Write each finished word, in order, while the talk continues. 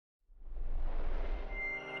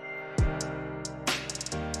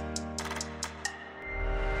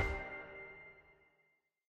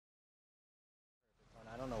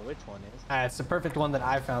which one is. It's the perfect one that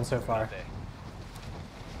I've found so far.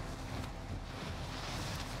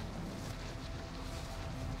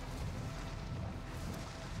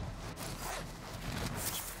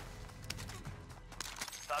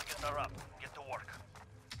 Targets are up. Get to work.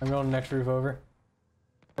 I'm going next roof over.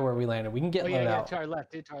 Where we landed. We can get load out. To our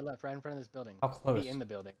left, dude. To our left, right in front of this building. How close? Be in the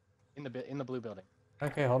building. In the blue building.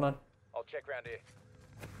 Okay, hold on. I'll check around here.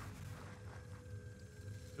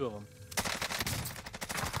 2 of them.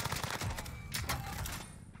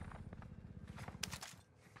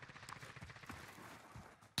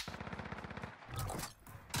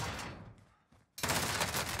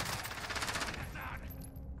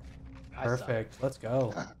 Perfect. Let's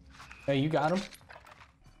go. Hey, you got him?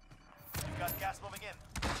 You've got gas moving in.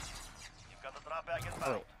 You've got the drop bag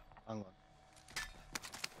inbound. Wrong one.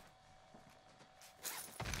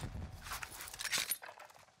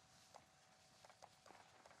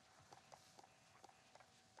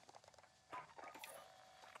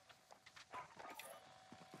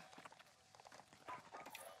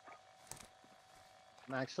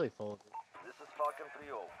 I'm actually full. This is Falcon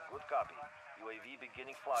 3-0. Good copy. UAV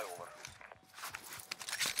beginning flyover.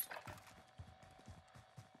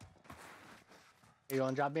 Hey, you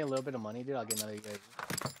wanna drop me a little bit of money, dude? I'll get another UAV.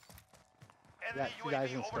 You got 2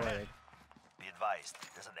 guys in storage. Be advised,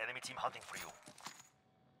 there's an enemy team hunting for you.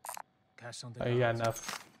 Cash on the Oh, you got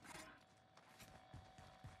enough.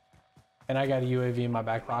 And I got a UAV in my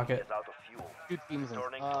back pocket. Is out of fuel. 2 teams in.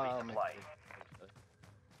 Returning to Oh, my resupply. God.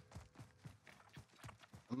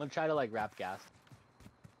 I'm gonna try to like wrap gas.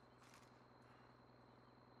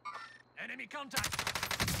 enemy contact.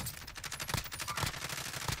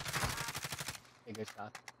 Hey, good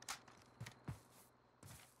shot.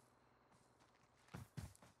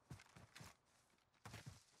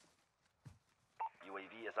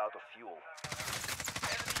 UAV is out of fuel.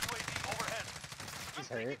 Enemy UAV overhead. He's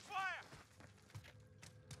hurt.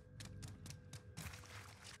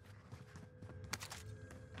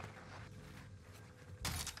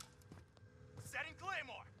 Setting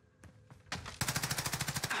Claymore.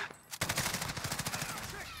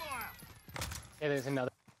 Hey, there's another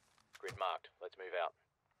Grid marked. Let's move out.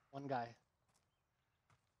 one guy.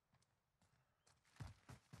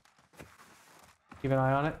 Keep an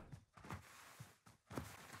eye on it.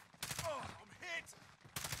 Oh, I'm hit.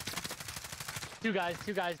 2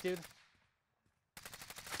 guys, dude.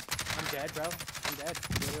 I'm dead, bro. I'm dead.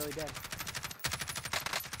 Literally dead.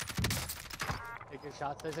 Take your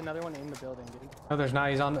shots. There's another one in the building, dude. No, there's not.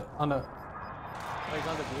 He's on the Oh, he's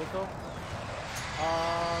on the vehicle?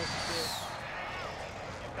 Oh, shit.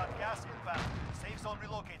 You've got gas inbound. Safe zone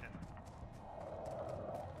relocated.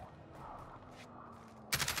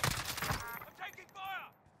 I'm taking fire.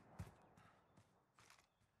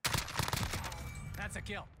 That's a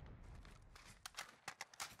kill.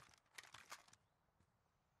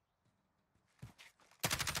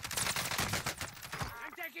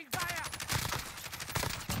 I'm taking fire.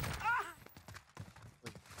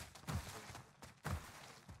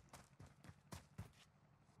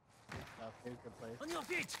 Good stuff, dude. Good place. On your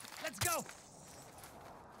feet. Let's go.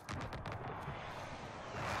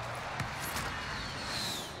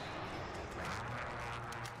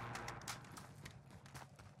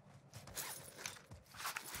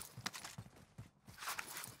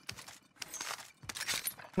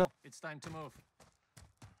 No. It's time to move.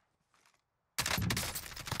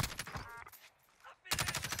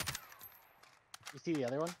 You see the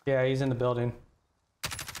other one? Yeah, he's in the building.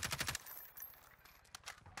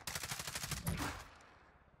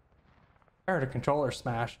 I heard a controller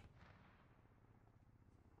smash.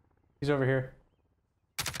 He's over here.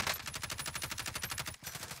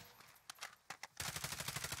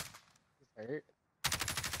 He's hurt.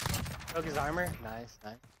 Broke his armor. Nice,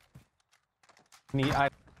 nice.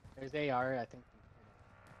 There's AR, I think.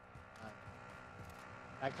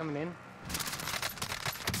 Guy coming in.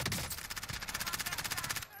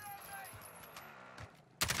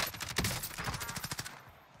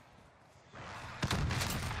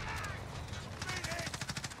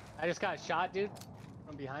 I just got shot, dude.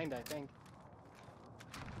 From behind, I think.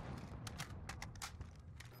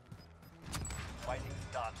 Fighting is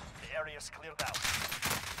done. The area's cleared out.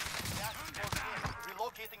 Gas is closing in.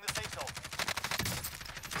 Relocating the safe zone.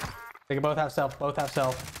 They can both have self. Both have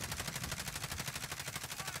self.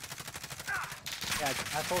 Yeah,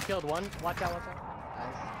 I full killed one. Watch out, watch out.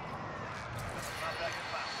 Nice. Drop bag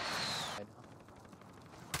inbound.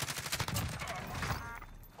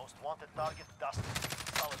 Most wanted target dusted.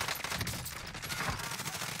 Solid.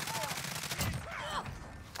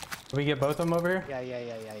 Can we get both of them over here?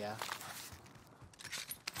 Yeah.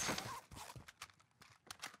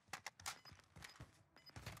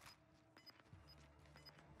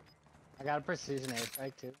 I got a precision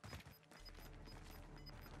airstrike too.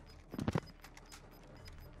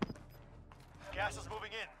 Gas is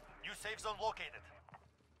moving in. New safe zone located.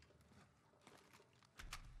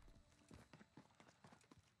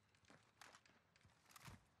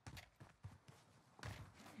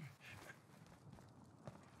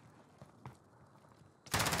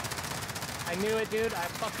 I knew it, dude. I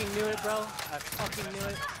fucking knew it, bro. I fucking knew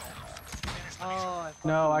it. Oh,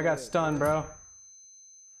 No, I got stunned, bro.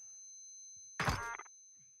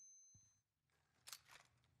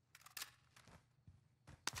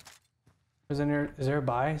 Is there a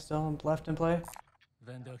buy still left in play?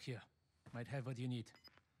 Vendor here. Might have what you need.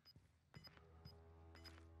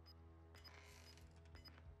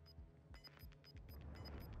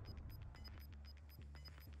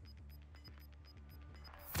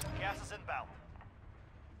 Gas is inbound.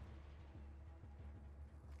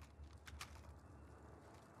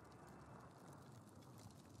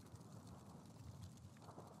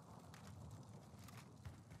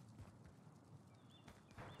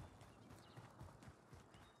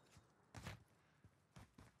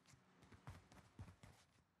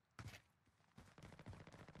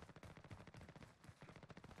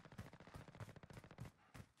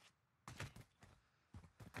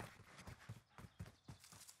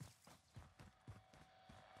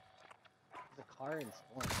 There's a car in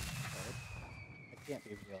storm. That can't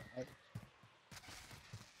be real, right?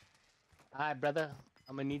 Alright, brother.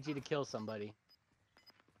 I'm gonna need you to kill somebody.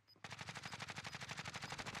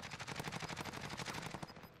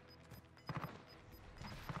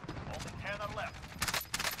 Only 10 are left.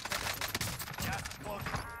 Gas is closing.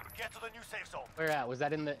 Get to the new safe zone. Where at? Was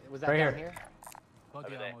that in the? Was that Right down here. here? Body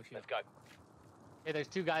Over there. ammo here. Let's go. Hey, there's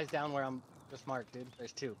two guys down where I'm just marked, dude.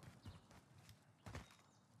 There's two.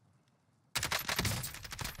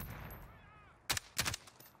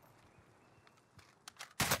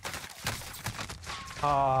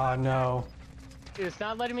 Oh no. Dude, it's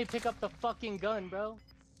not letting me pick up the fucking gun, bro.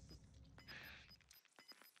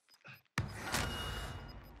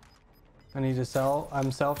 I need to sell. I'm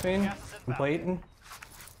selfing. I'm plating.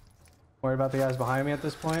 Worried about the guys behind me at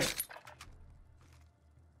this point.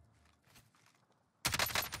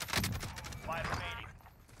 5 remaining.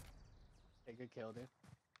 Hey, good kill, dude.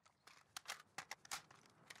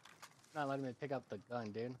 Not letting me pick up the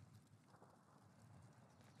gun, dude.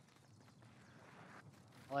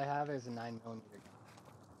 All I have is a 9mm gun.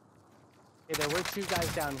 Hey, there were two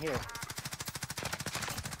guys down here.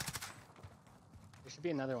 There should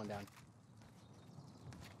be another one down.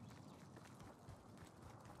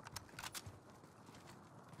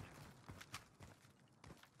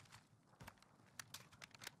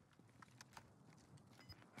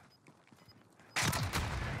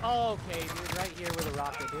 Oh, okay, dude, right here with a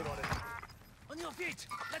rocket, dude. On your feet.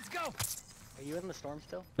 Let's go. Are you in the storm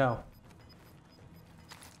still? No.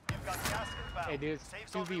 You've got gas inbound. Hey, dude, Safe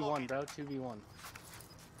zone 2v1, relocated. bro, 2v1.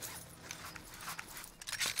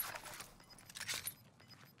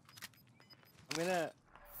 I'm gonna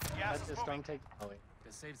Gas let is the moving. storm take. Oh wait,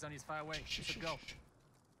 The safe zone is far away. We should go.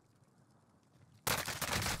 Primary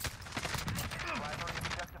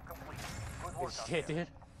objective complete. Good good work out shit, there.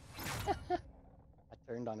 dude. I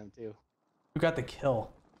turned on him too. Who got the kill?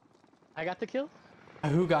 I got the kill.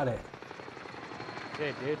 Who got it?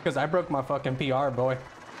 Good, dude. Because I broke my fucking PR, boy.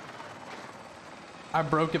 I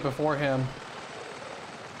broke it before him.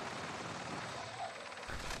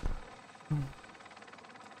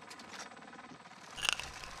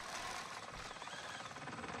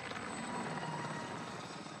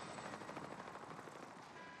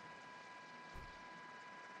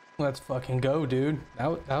 Let's fucking go, dude.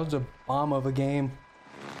 That was a bomb of a game.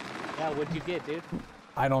 Yeah, what'd you get, dude?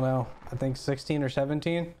 I don't know. I think 16 or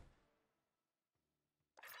 17.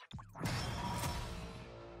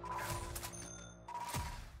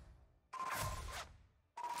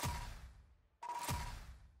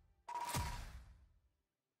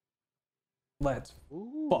 Let's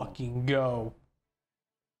Ooh. fucking go.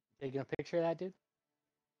 Taking a picture of that, dude?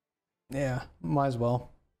 Yeah, might as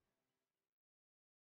well.